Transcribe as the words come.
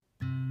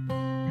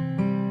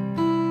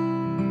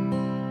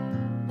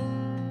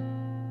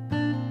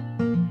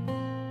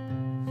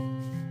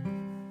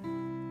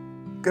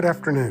Good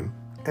afternoon,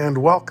 and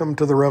welcome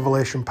to the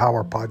Revelation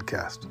Power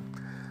Podcast.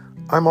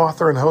 I'm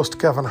author and host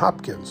Kevin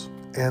Hopkins,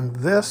 and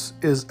this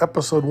is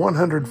episode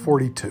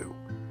 142.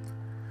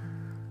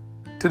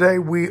 Today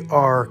we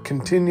are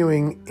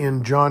continuing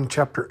in John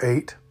chapter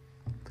 8.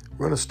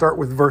 We're going to start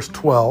with verse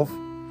 12.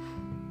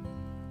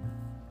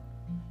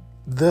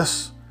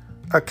 This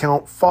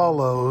account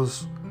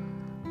follows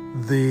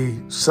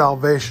the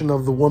salvation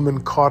of the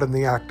woman caught in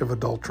the act of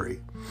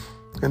adultery.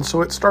 And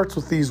so it starts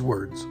with these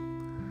words.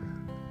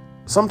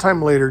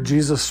 Sometime later,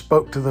 Jesus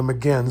spoke to them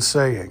again,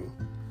 saying,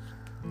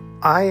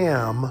 I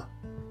am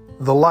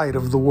the light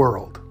of the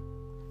world.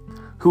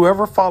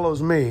 Whoever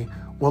follows me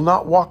will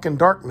not walk in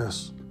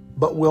darkness,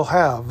 but will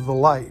have the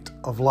light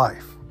of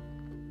life.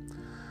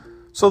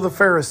 So the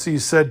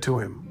Pharisees said to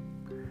him,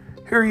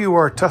 Here you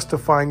are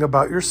testifying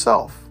about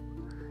yourself.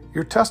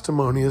 Your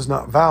testimony is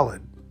not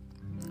valid.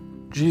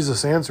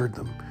 Jesus answered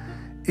them,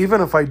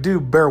 Even if I do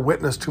bear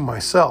witness to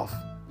myself,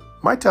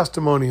 my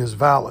testimony is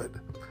valid.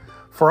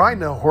 For I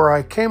know where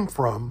I came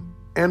from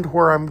and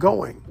where I'm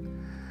going.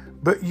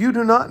 But you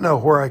do not know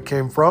where I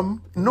came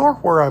from, nor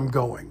where I'm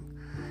going.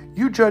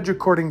 You judge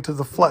according to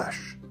the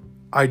flesh.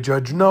 I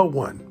judge no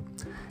one.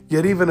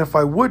 Yet even if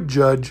I would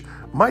judge,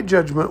 my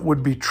judgment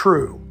would be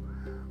true.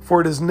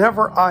 For it is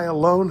never I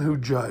alone who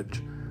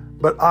judge,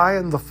 but I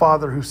and the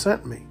Father who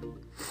sent me.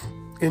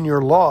 In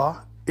your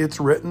law, it's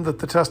written that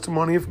the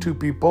testimony of two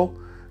people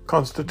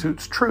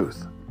constitutes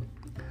truth.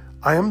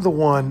 I am the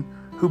one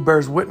who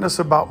bears witness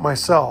about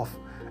myself,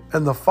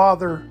 and the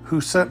Father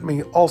who sent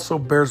me also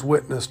bears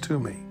witness to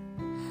me.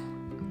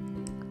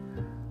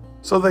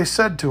 So they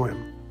said to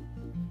him,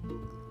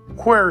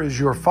 Where is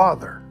your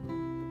Father?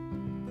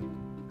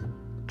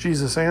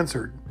 Jesus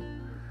answered,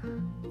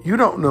 You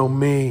don't know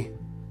me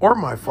or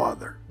my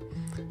Father.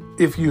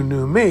 If you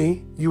knew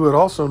me, you would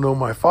also know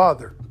my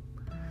Father.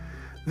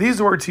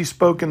 These words he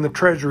spoke in the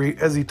treasury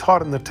as he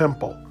taught in the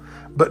temple,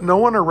 but no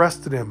one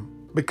arrested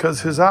him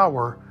because his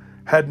hour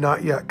had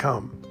not yet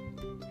come.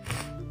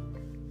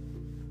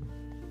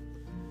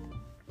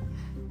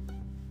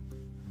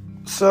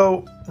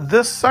 So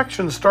this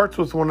section starts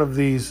with one of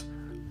these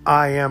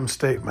I am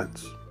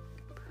statements.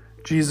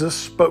 Jesus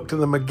spoke to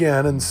them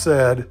again and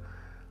said,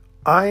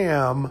 I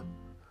am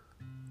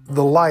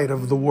the light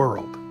of the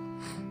world.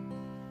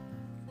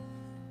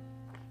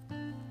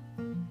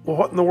 Well,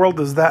 what in the world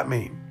does that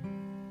mean?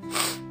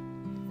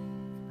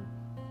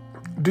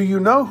 Do you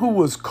know who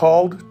was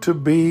called to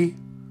be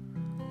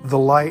the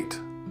light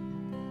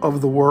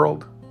of the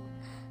world?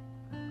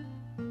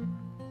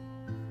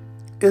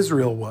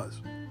 Israel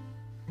was.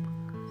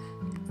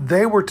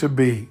 They were to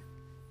be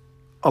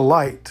a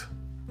light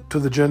to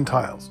the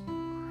Gentiles,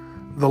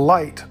 the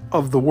light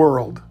of the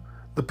world,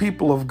 the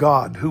people of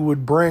God who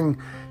would bring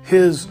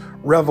His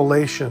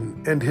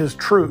revelation and His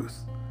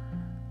truth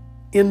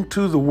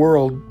into the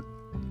world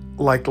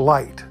like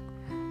light.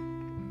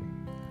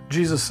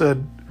 Jesus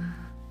said,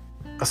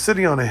 a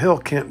city on a hill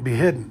can't be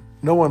hidden.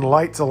 No one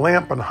lights a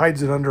lamp and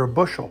hides it under a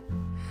bushel.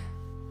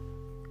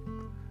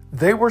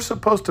 They were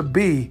supposed to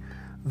be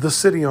the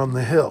city on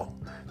the hill.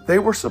 They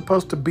were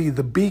supposed to be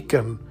the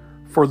beacon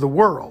for the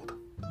world,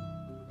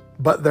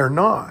 but they're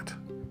not.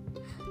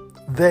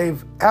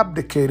 They've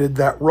abdicated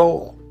that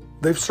role.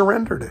 They've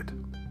surrendered it.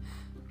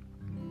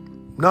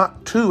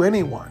 Not to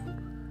anyone.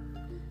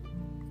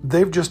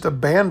 They've just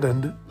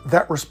abandoned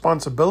that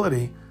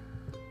responsibility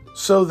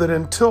so that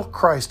until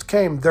Christ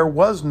came, there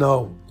was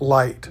no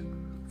light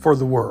for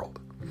the world.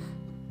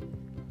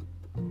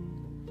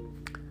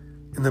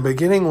 In the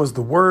beginning was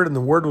the Word, and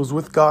the Word was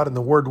with God, and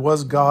the Word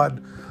was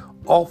God.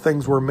 All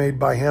things were made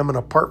by Him, and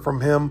apart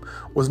from Him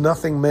was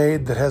nothing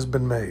made that has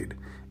been made.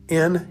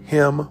 In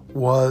Him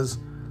was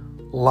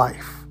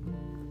life,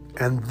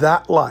 and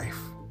that life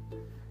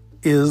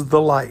is the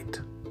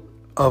light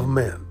of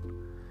men.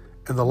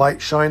 And the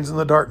light shines in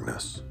the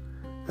darkness,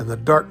 and the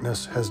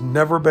darkness has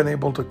never been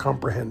able to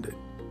comprehend it.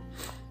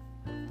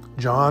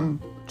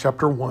 John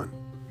chapter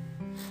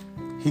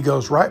 1. He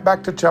goes right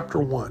back to chapter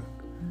 1,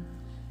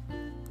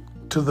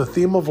 to the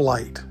theme of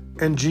light,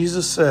 and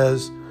Jesus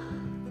says,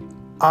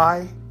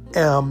 I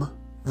am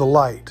the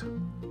light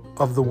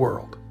of the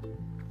world.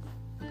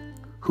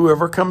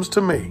 Whoever comes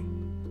to me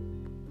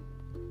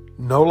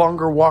no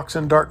longer walks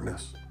in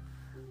darkness,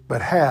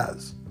 but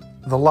has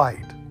the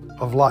light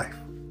of life.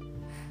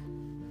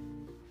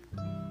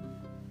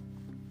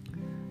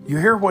 You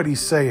hear what he's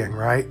saying,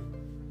 right?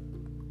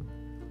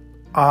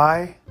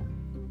 I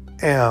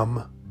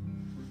am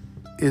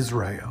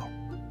Israel.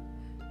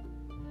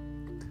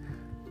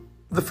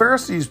 The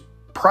Pharisees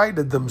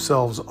prided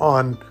themselves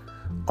on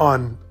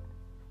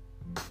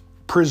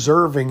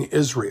preserving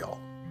Israel.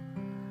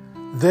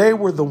 They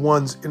were the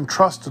ones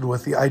entrusted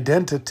with the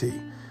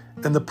identity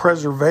and the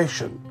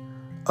preservation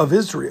of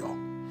Israel.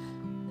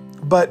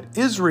 But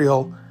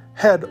Israel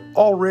had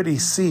already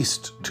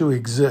ceased to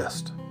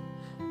exist.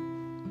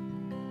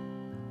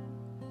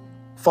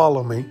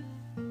 Follow me.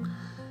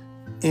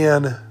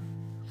 In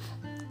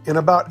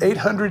about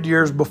 800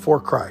 years before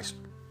Christ,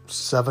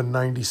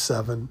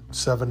 797,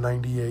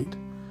 798,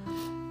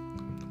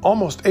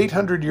 almost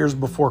 800 years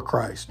before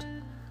Christ.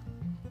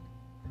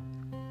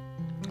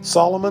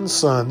 Solomon's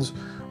sons,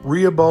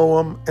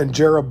 Rehoboam and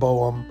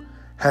Jeroboam,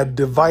 had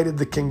divided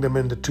the kingdom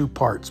into two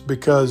parts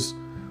because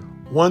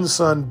one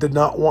son did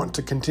not want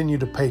to continue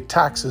to pay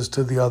taxes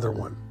to the other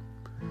one.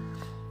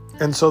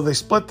 And so they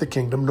split the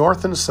kingdom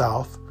north and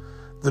south.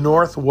 The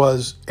north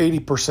was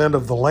 80%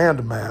 of the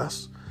land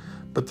mass,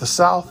 but the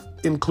south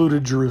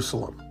included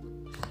Jerusalem.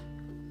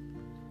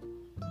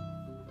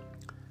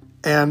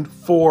 And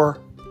for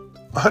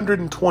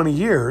 120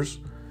 years,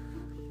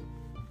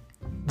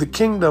 the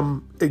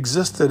kingdom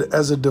existed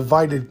as a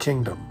divided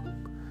kingdom,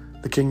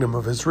 the kingdom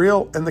of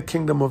Israel and the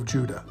kingdom of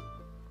Judah.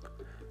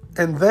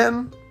 And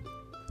then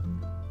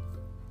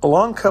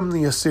along come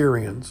the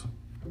Assyrians,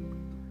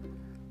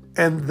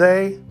 and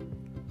they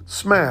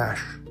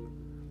smash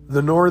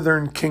the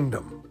northern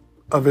kingdom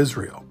of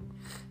Israel,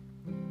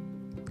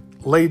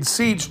 laid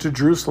siege to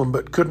Jerusalem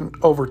but couldn't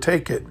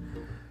overtake it,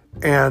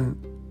 and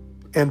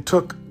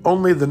took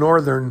only the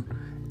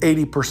northern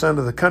 80%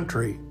 of the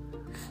country.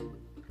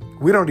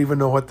 We don't even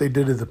know what they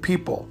did to the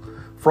people.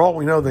 For all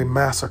we know, they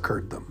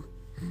massacred them.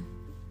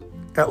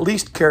 At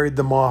least carried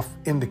them off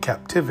into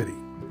captivity.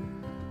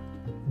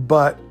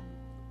 But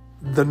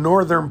the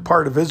northern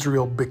part of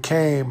Israel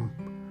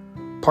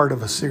became part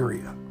of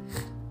Assyria.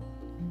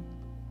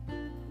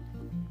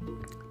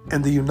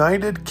 And the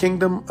United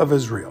Kingdom of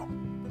Israel,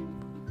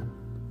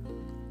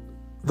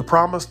 the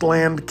Promised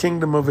Land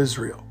Kingdom of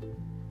Israel,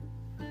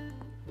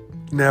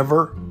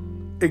 never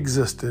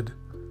existed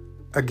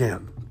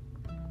again.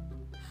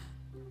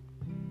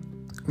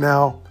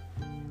 Now,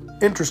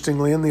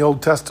 interestingly, in the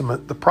Old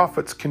Testament, the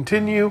prophets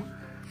continue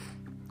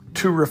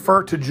to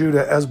refer to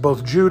Judah as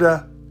both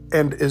Judah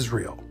and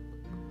Israel.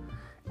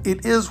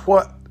 It is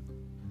what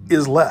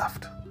is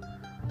left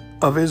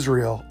of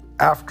Israel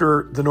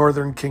after the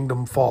northern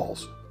kingdom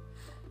falls.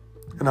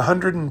 And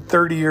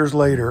 130 years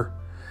later,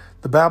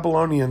 the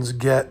Babylonians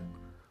get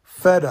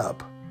fed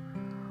up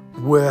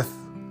with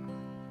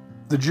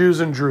the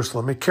Jews in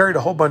Jerusalem. They carried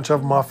a whole bunch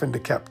of them off into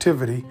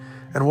captivity,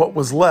 and what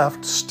was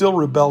left still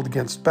rebelled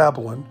against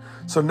Babylon.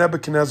 So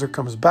Nebuchadnezzar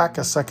comes back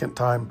a second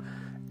time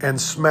and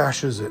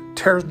smashes it,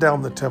 tears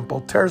down the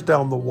temple, tears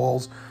down the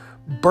walls,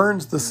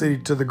 burns the city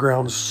to the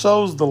ground,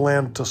 sows the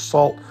land to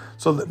salt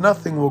so that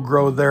nothing will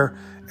grow there,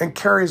 and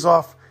carries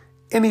off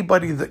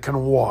anybody that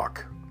can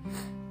walk,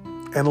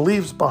 and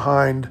leaves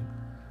behind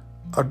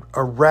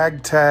a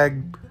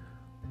ragtag,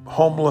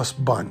 homeless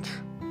bunch.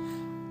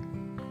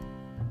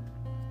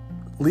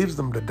 Leaves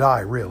them to die,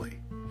 really.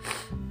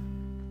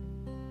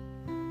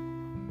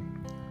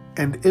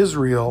 And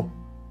Israel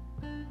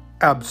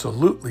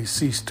absolutely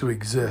ceased to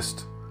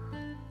exist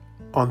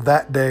on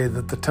that day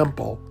that the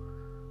temple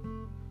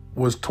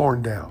was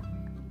torn down.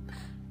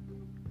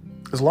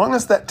 As long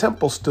as that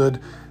temple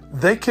stood,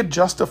 they could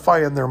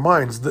justify in their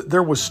minds that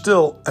there was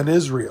still an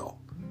Israel.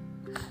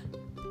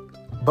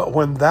 But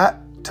when that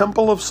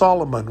Temple of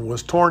Solomon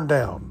was torn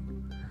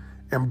down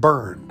and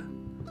burned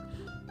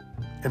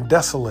and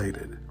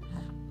desolated,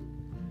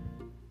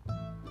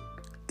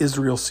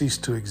 Israel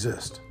ceased to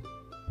exist.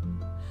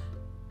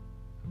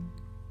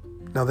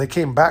 Now they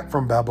came back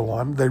from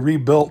Babylon. They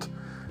rebuilt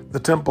the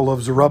temple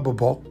of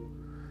Zerubbabel,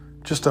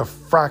 just a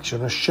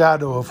fraction, a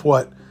shadow of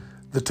what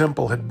the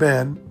temple had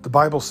been. The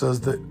Bible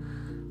says that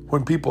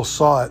when people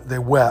saw it, they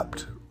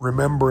wept,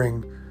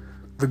 remembering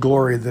the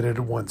glory that it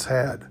had once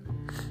had.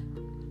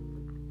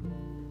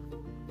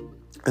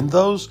 And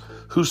those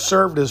who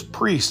served as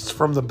priests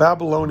from the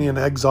Babylonian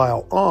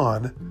exile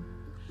on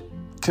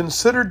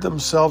considered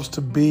themselves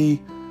to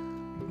be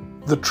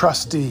the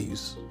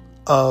trustees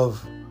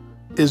of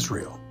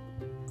Israel,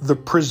 the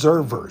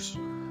preservers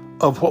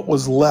of what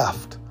was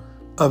left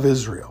of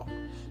Israel.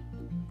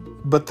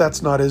 But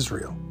that's not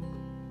Israel.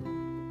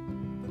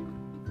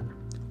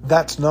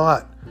 That's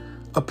not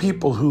a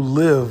people who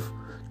live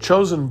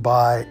chosen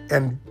by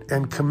and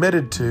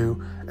committed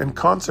to and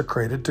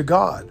consecrated to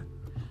God.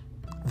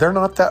 They're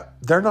not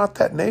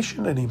that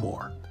nation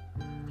anymore.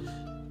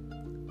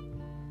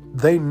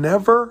 They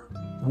never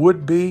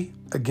would be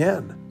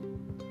again.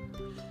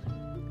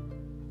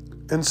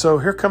 And so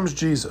here comes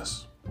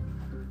Jesus,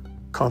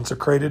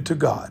 consecrated to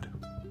God,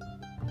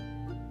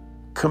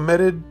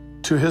 committed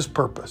to his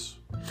purpose,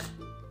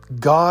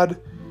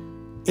 God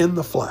in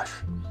the flesh.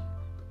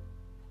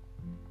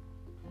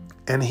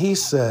 And he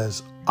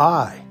says,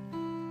 I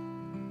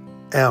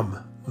am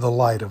the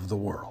light of the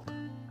world.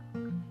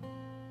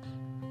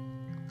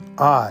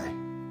 I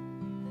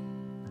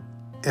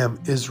am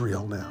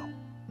Israel now.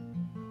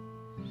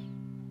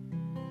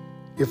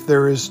 If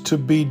there is to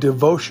be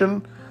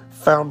devotion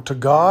found to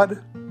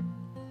God,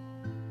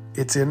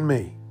 it's in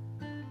me.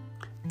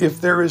 If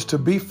there is to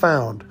be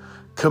found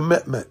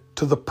commitment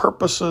to the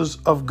purposes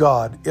of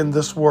God in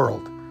this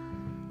world,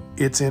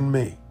 it's in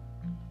me.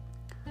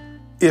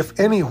 If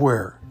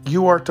anywhere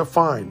you are to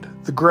find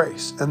the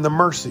grace and the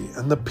mercy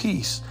and the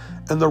peace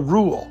and the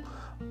rule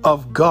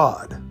of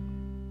God,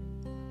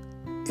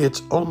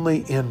 it's only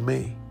in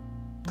me.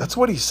 That's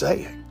what he's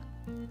saying.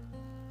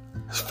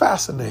 It's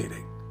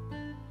fascinating.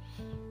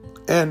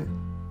 And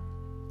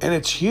And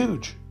it's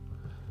huge.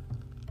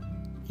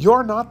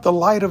 You're not the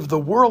light of the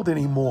world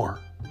anymore.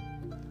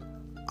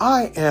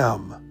 I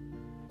am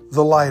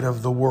the light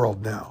of the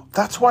world now.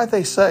 That's why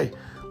they say,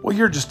 well,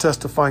 you're just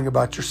testifying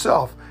about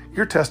yourself.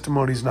 Your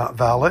testimony's not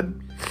valid.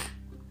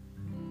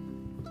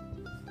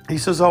 He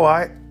says, oh,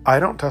 I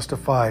don't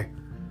testify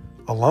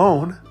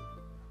alone.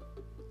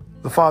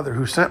 The Father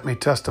who sent me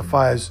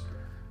testifies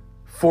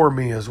for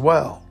me as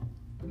well.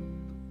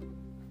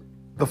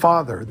 The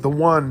Father, the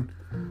one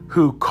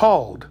who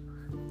called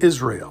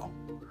Israel,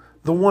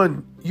 the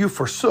one you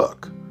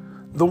forsook,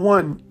 the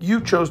one you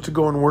chose to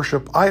go and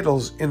worship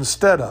idols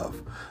instead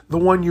of, the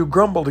one you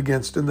grumbled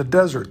against in the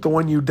desert, the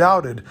one you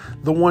doubted,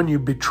 the one you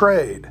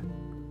betrayed.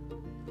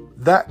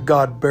 That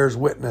God bears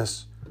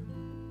witness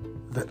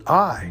that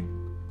I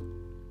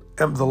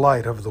am the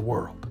light of the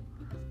world.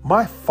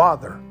 My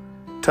Father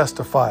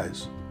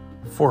testifies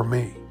for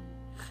me.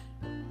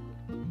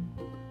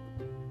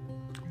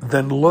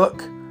 Then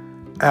look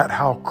at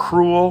how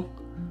cruel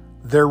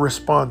their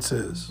response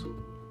is.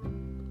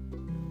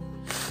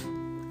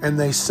 And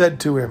they said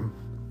to him,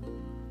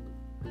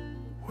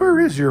 where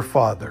is your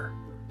father?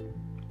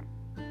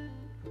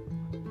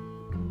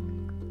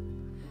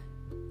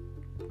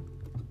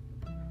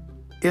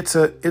 It's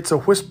a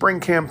whispering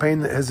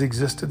campaign that has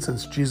existed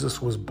since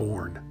Jesus was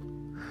born.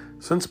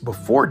 Since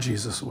before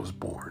Jesus was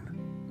born.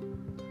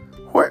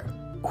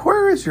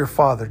 Where is your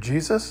father,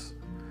 Jesus?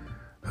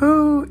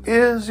 Who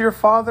is your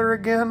father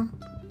again?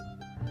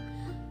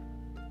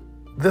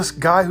 This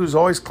guy who's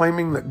always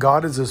claiming that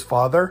God is his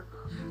father?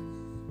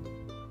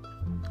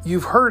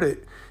 You've heard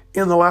it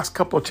in the last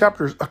couple of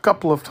chapters a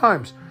couple of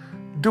times.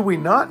 Do we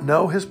not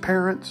know his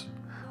parents?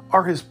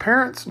 Are his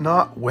parents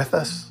not with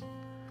us?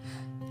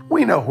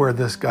 We know where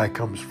this guy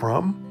comes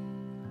from.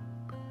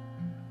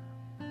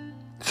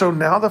 So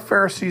now the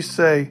Pharisees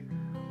say,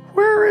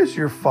 where is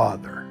your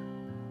father?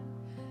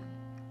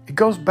 It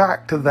goes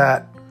back to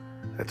that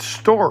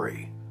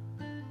story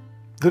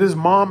that his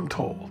mom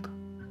told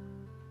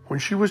when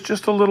she was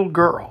just a little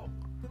girl,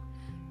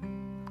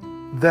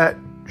 that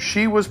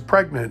she was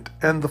pregnant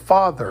and the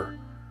father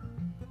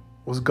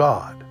was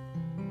God.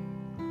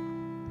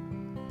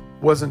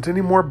 Wasn't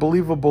any more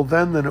believable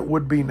then than it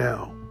would be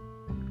now.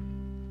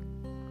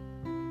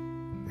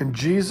 And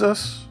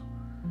Jesus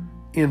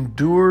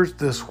endures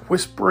this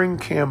whispering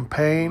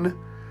campaign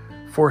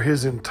for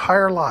his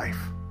entire life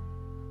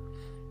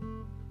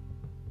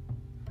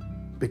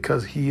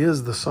because he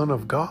is the Son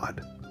of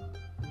God.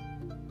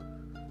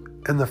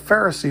 And the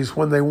Pharisees,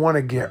 when they want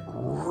to get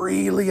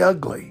really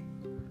ugly,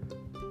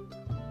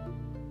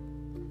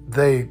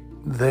 they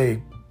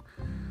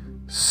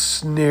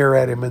sneer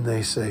at him and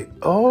they say,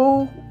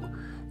 oh,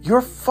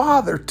 your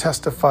father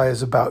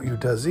testifies about you,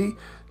 does he?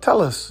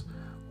 Tell us,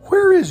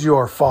 where is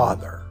your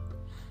father?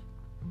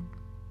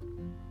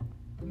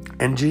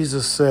 And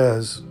Jesus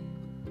says,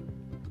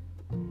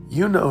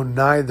 you know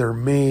neither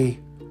me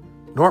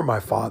nor my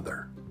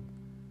Father.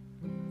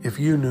 If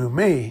you knew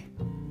me,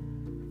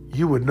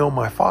 you would know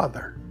my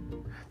Father.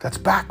 That's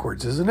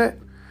backwards, isn't it?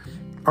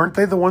 Aren't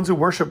they the ones who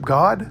worship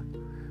God?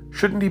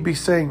 Shouldn't he be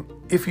saying,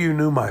 if you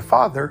knew my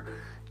Father,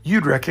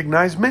 you'd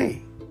recognize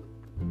me?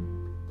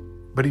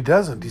 But he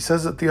doesn't. He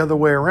says it the other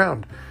way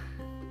around.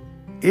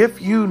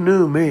 If you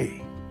knew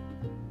me,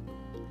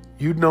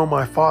 you'd know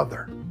my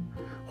Father.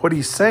 What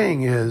he's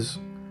saying is,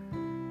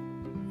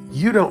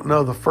 you don't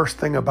know the first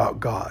thing about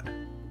God.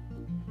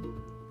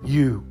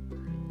 You,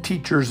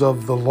 teachers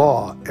of the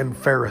law and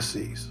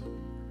Pharisees.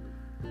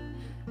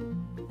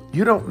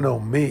 You don't know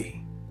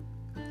me.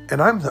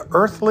 And I'm the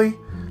earthly,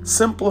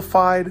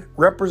 simplified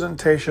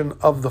representation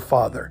of the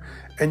Father.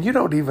 And you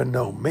don't even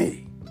know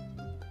me,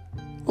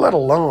 let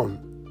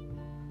alone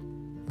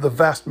the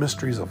vast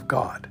mysteries of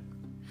God.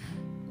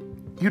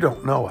 You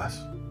don't know us.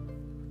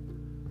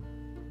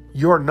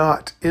 You're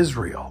not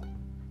Israel.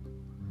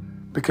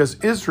 Because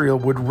Israel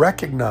would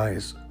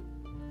recognize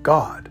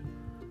God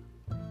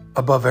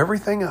above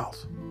everything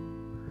else,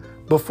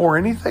 before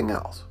anything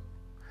else.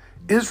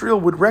 Israel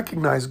would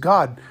recognize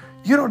God.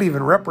 You don't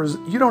even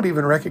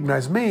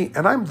recognize me,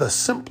 and I'm the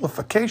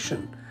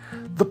simplification,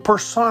 the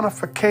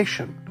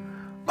personification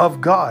of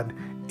God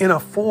in a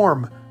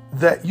form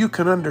that you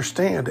can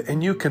understand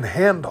and you can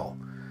handle.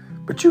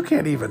 But you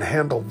can't even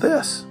handle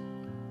this.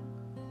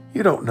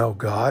 You don't know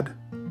God.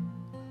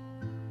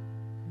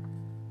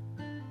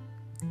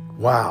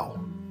 Wow.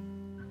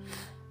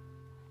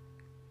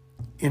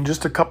 In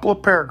just a couple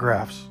of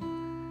paragraphs,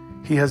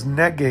 he has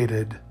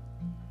negated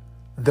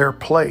their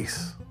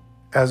place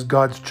as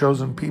God's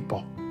chosen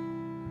people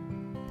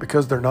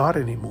because they're not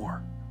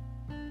anymore.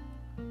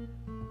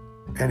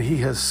 And he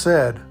has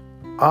said,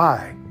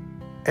 I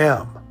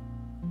am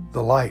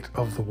the light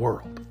of the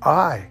world.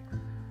 I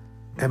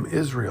am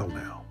Israel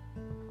now.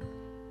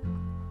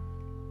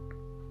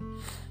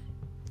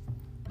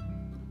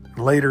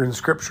 Later in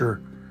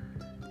Scripture,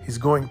 he's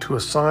going to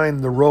assign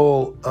the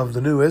role of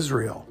the new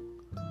Israel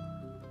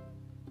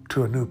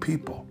to a new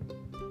people.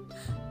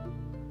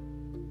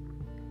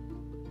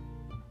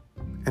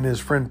 And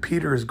his friend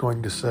Peter is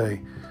going to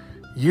say,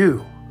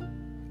 you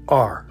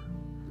are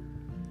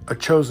a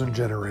chosen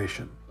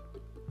generation,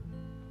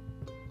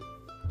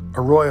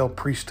 a royal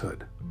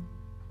priesthood,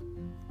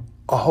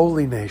 a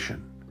holy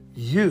nation.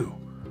 You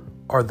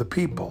are the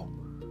people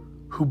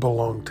who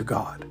belong to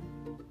God,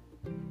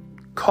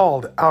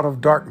 called out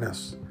of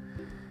darkness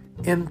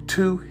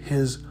into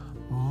his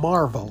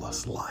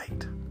marvelous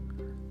light.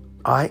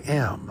 I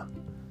am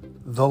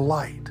the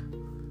light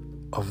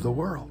of the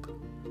world.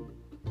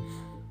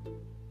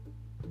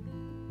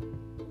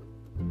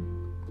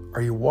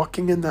 Are you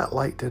walking in that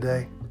light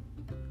today?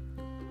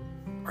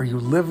 Are you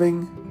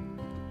living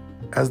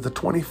as the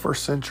 21st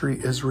century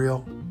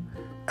Israel,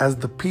 as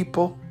the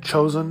people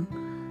chosen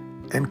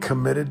and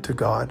committed to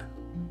God?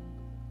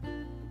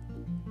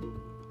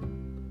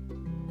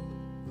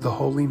 The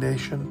holy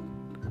nation,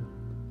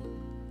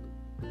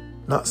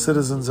 not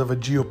citizens of a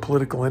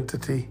geopolitical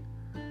entity,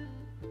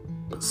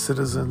 but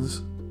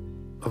citizens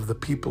of the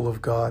people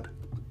of God.